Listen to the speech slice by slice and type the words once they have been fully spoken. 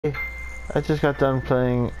I just got done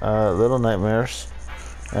playing Little Nightmares,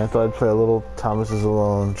 and I thought I'd play a little Thomas is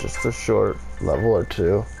Alone, just a short level or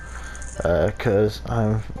two, cause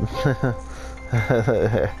I'm.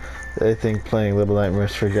 I think playing Little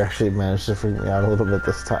Nightmares actually managed to freak me out a little bit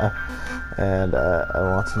this time, and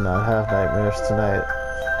I want to not have nightmares tonight.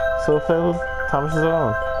 So we'll play a little Thomas is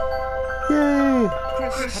Alone. Yay!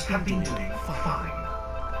 Chris had been doing fine.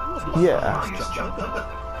 Yeah.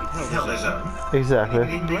 Held his own. Exactly.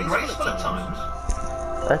 He'd been graceful at times.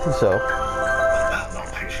 I think so.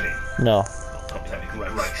 Not actually. No. Not technically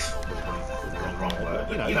graceful. Wrong word.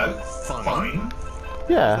 But, you know, fine.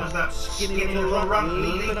 Yeah. Was that skinny little runt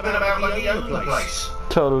leaping about like he owned the place?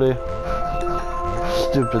 Totally.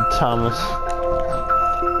 Stupid Thomas.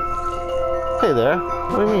 Hey there.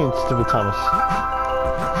 What do you mean, stupid Thomas?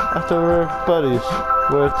 After we're buddies,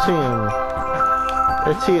 we're a team.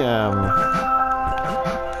 A TM.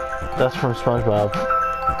 That's from SpongeBob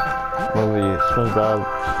movie. SpongeBob,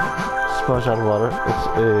 Sponge Out of Water. It's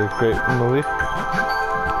a great movie.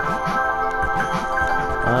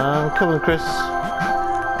 I'm coming, Chris.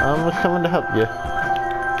 I'm coming to help you.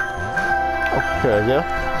 Oh, here I go.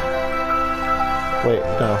 Wait,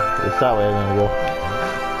 no, it's that way I'm gonna go.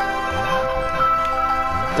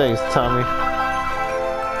 Thanks, Tommy.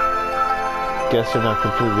 Guess you're not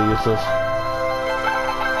completely useless.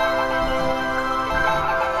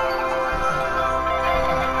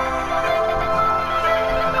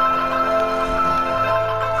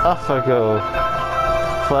 Off I go,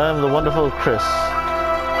 for I am the wonderful Chris.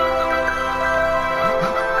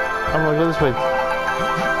 I'm gonna go this way.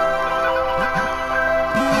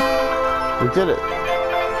 We did it.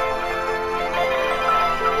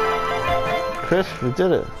 Chris, we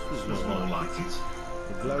did it. This was more like it.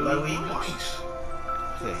 The glowy white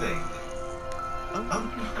thing.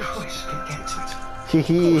 Only Chris could get to it. Hee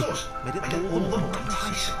hee. Of course, made it all the more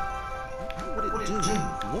enticing. What would it do?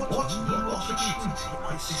 What new opportunity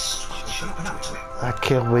might this switch open up to him? I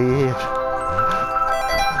can't wait.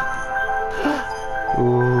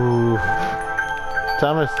 Ooh.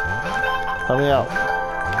 Thomas, help me out.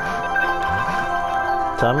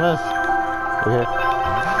 Thomas? Okay.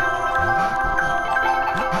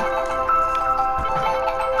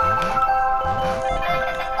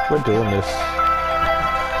 We're doing this.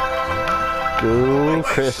 Go,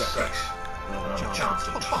 Chris. Chance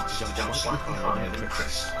of Thomas to jump slightly higher than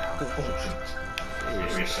Chris.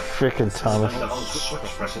 Frickin' Thomas. The whole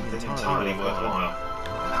switch wasn't entirely worthwhile.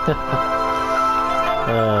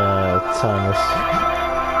 Thomas.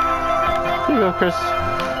 Here you go, Chris.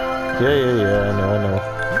 Yeah, I know.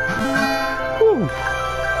 Woo.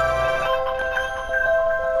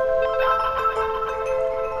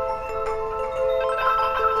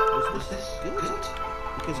 Was this good?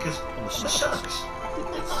 Because on the surface, it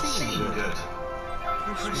did not seem good.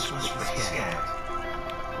 Chris was pretty scared.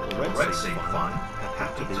 The red seemed fine.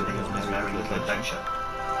 Happy to be on his merry little adventure.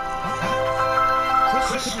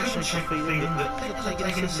 Chris couldn't shake the feeling that things had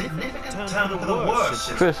taken a significant turn for the worse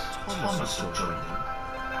since Thomas had joined him.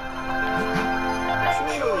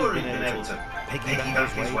 Sure, he'd been able to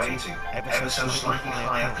piggyback his way to ever so slightly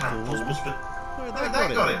higher platforms, but where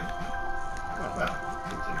that got him? Well,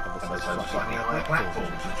 ever so slightly higher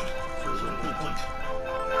platforms, which was sort of the point.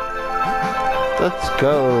 Let's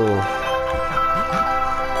go.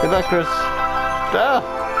 Goodbye, Chris. Ah!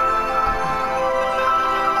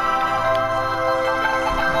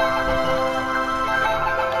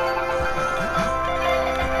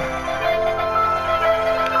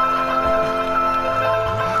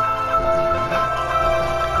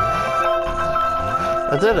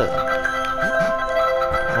 I did it.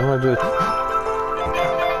 I'm gonna do it.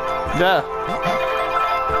 Yeah.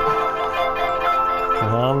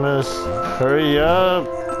 Thomas, hurry up.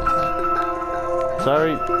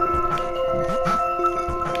 Sorry.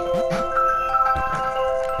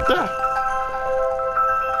 Ah.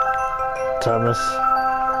 Thomas,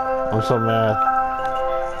 I'm so mad.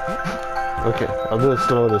 Okay, I'll do it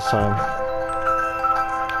slow this time.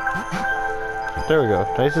 There we go,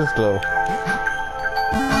 nice and slow.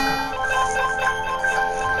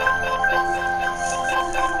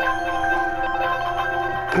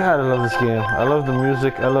 God, I love this game. I love the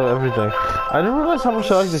music. I love everything. I didn't realize how much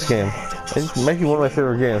I like this game. It might be one of my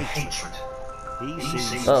favorite games. He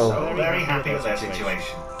seems so very happy with their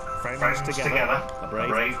situation. Friends together, a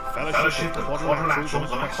brave fellowship of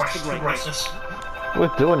quadrilaterals on a quest for greatness.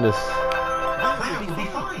 We're doing this. That will be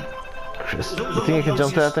fine. Chris, you think you can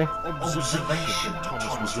jump to that thing? Observation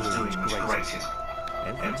Thomas was doing was great.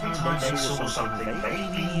 Every time they saw something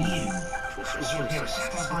vaguely new, Chris would hear a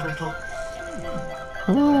satisfied little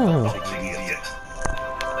Oh. idiot.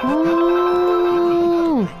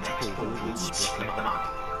 Oh.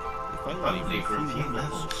 for a few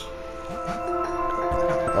levels.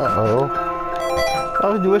 Uh-oh. Why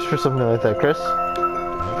would you wish for something like that, Chris? I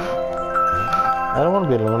don't want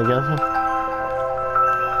to be alone against him.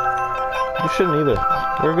 You shouldn't either.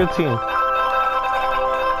 We're a good team.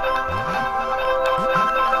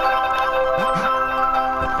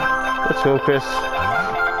 Let's go, Chris.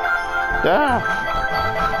 Ah!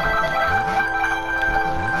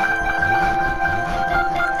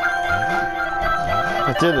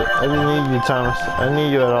 I did it. I didn't need you, Thomas. I didn't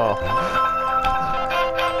need you at all.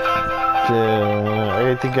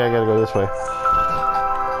 I think I gotta go this way.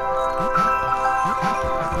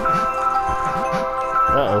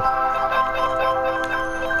 Uh-oh.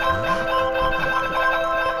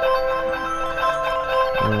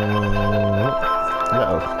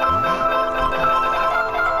 Uh-oh.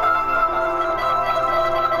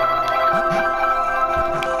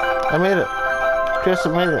 I made it. Chris, I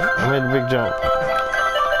made it. I made a big jump.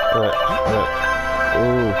 Alright, alright.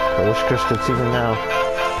 Ooh, I wish Chris could see me now.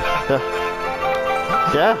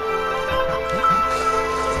 Yeah?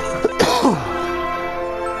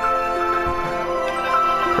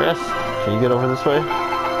 Chris, can you get over this way?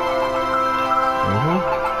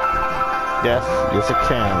 Yes, yes I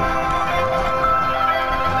can.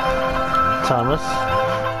 Thomas,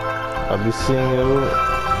 I'll be seeing you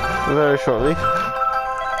very shortly.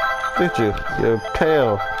 Look at you, you're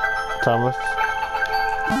pale, Thomas.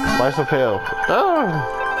 Why so pale? Oh!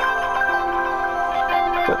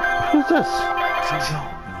 But who's this? John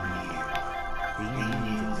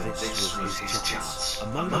knew that this was his chance. A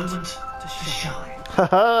moment to shine.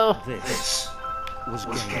 Haha! This was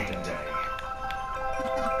game day.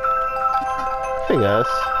 Hey guys.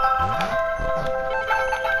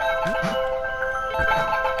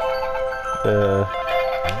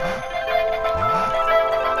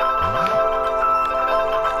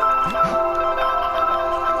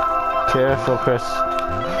 Careful, Chris.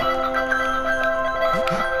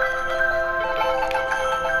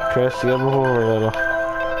 Chris, you gotta move over a little.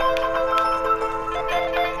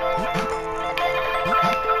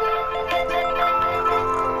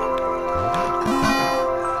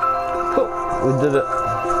 Oh, we did it.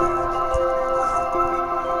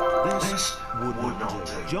 This would not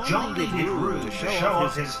do. John needed room to show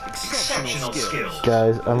off his exceptional skills.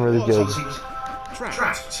 Guys, I'm really good. He was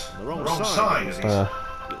trapped on the wrong side of these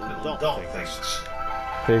little dot things.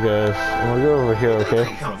 Okay guys, I'm gonna go over here, okay? Where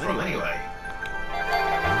did they come from anyway?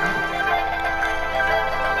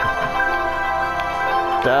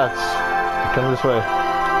 That's come this way.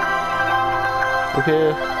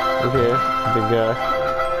 Okay, okay, big guy.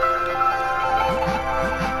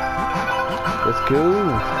 Let's go.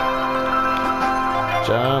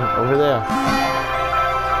 John, over there.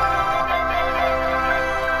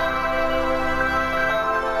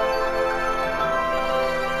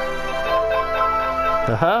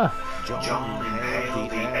 Haha. John inhaled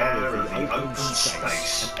the air of the open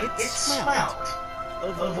space. It smelled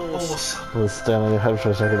of awesome. Let's stand on your head for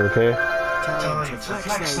a second, okay? Time to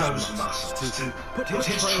flex those muscles, to put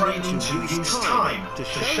his training to use time, to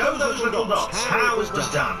show those little dots how it was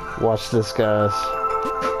done. Watch this, guys.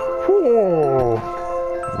 Whoa.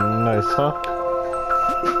 Nice, huh?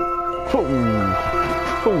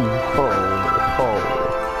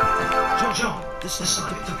 John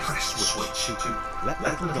decided to press the switch to let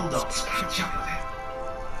little dots catch up with him.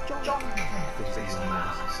 John cared for his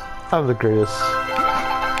nose. I'm the greatest.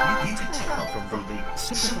 You could tell from the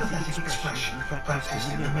sympathetic expression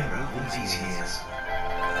practiced in the mirror all these years.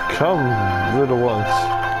 Come, little ones.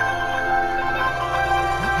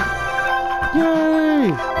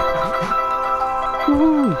 Yay!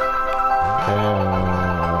 Woohoo!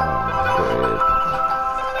 Great.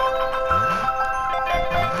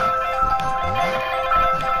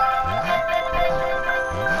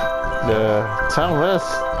 Thomas.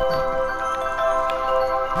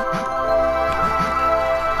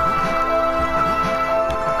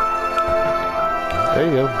 There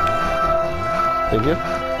you go. Thank you.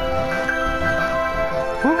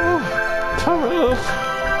 Woo! Thomas!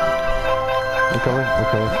 I'm coming, I'm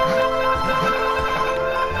coming.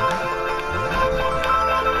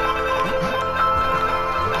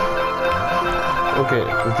 Okay,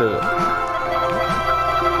 we did it.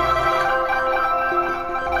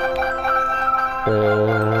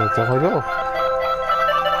 Down we go.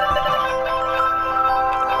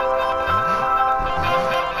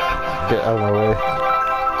 Get out of my way.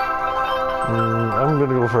 I'm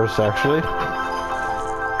gonna go first, actually.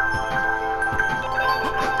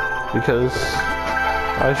 Because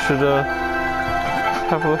I should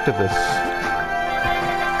have a look at this.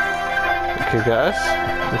 Okay, guys.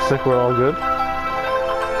 Looks like we're all good.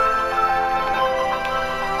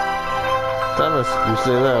 Thomas, you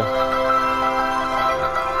stay there.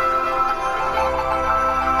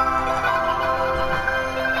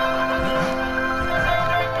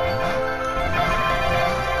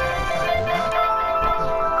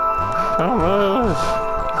 Thomas!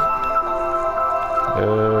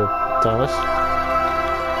 Thomas?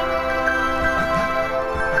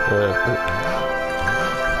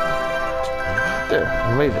 There, I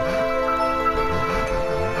made it.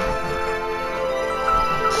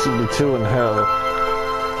 CB2 in hell.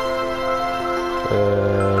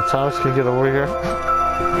 Thomas can get over here?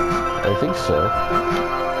 I think so.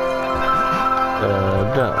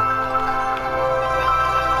 No.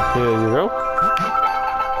 Here you go.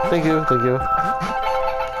 Thank you, thank you.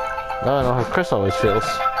 Now I know how Chris always feels.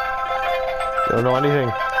 You don't know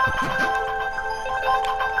anything.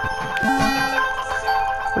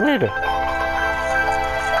 Read it.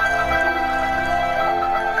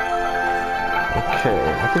 Okay,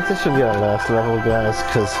 I think this should be our last level, guys,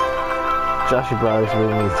 because Joshyblogz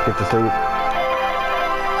really needs to get to sleep.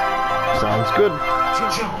 Sounds good.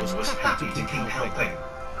 John was happy to keep helping.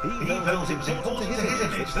 He felt it was important to his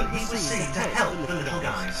image that he was seen to help the little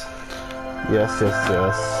guys. Yes, yes,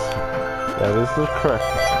 yes. That is the correct.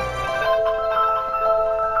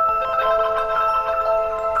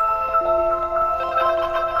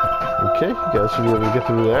 Okay, you guys should be able to get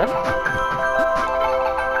through there.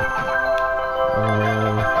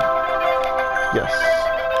 Yes.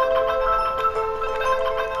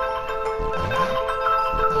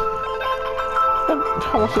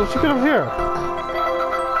 Thomas, let's get up here.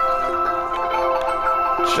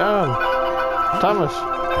 John. Thomas.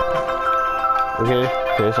 Okay,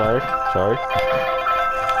 sorry.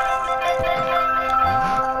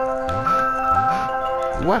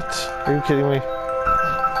 What? Are you kidding me?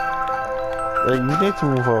 You need to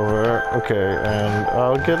move over. Okay, and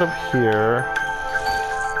I'll get up here.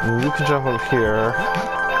 And you can jump up here.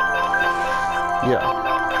 Yeah.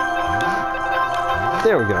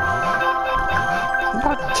 There we go.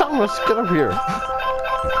 What? Thomas, get up here.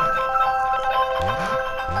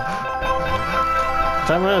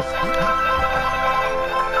 Thomas.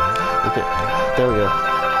 Okay, there we go.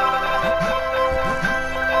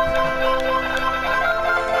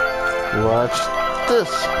 Watch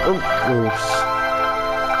this. Oops.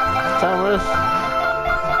 Thomas.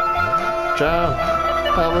 John,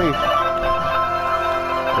 help me.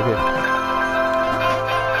 Okay.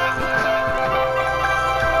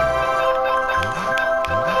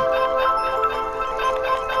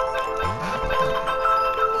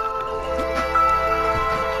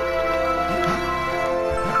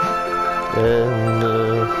 And,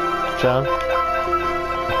 John.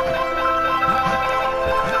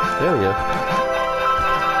 There we go.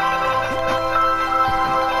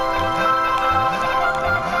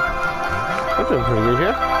 We're doing pretty good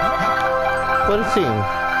here. What a team.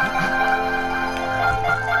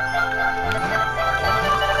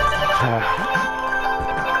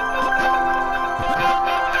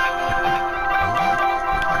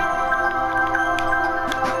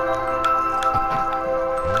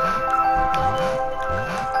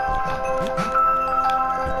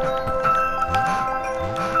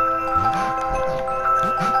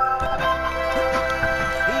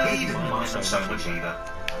 So much either.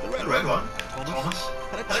 The red one, Thomas,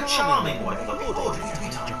 had a charming one for ordering every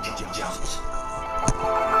time John jumps.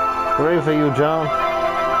 Hooray for you, John.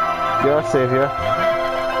 You're our savior.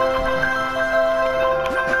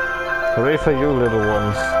 Hooray for you, little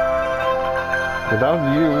ones. Without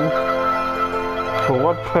you, for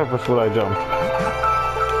what purpose would I jump?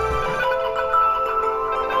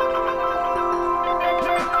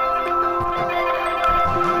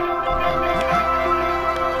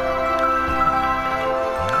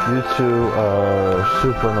 You two are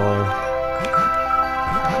super annoying.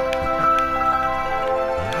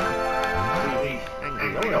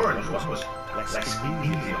 The orange one was less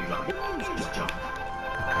immediately like jump.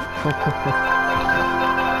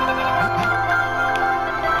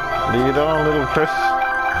 Lead on, little Chris.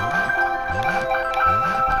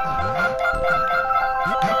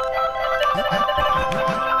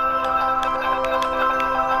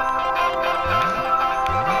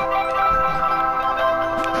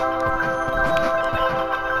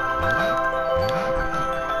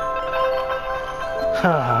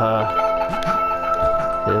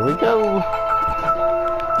 Here we go.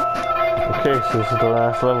 Okay, so this is the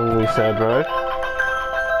last level we said, right?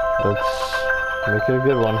 Let's make it a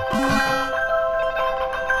good one.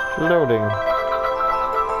 Loading.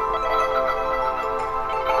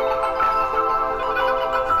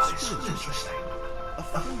 This was interesting. A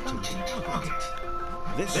floating target.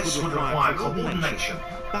 This would require coordination,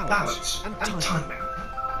 balance, and timing.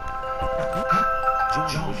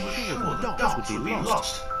 John was sure the dogs would be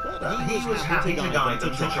lost, but he was happy to guide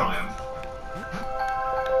them to triumph.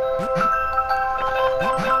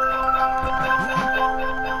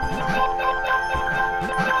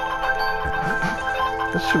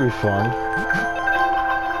 This should be fun.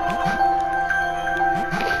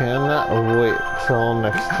 Cannot wait till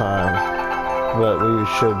next time, but we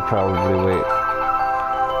should probably wait.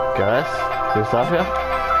 Guys, can we stop here?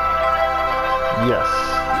 Yes.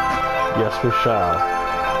 Yes, we shall.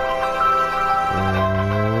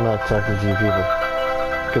 I'm not talking to you people.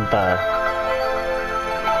 Goodbye.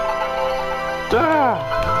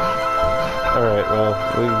 Alright, well,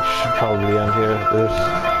 we should probably end here. There's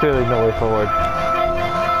clearly no way forward.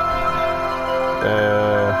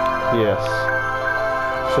 Yes.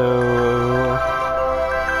 So,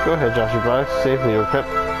 go ahead, Joshyblogz, save the equip.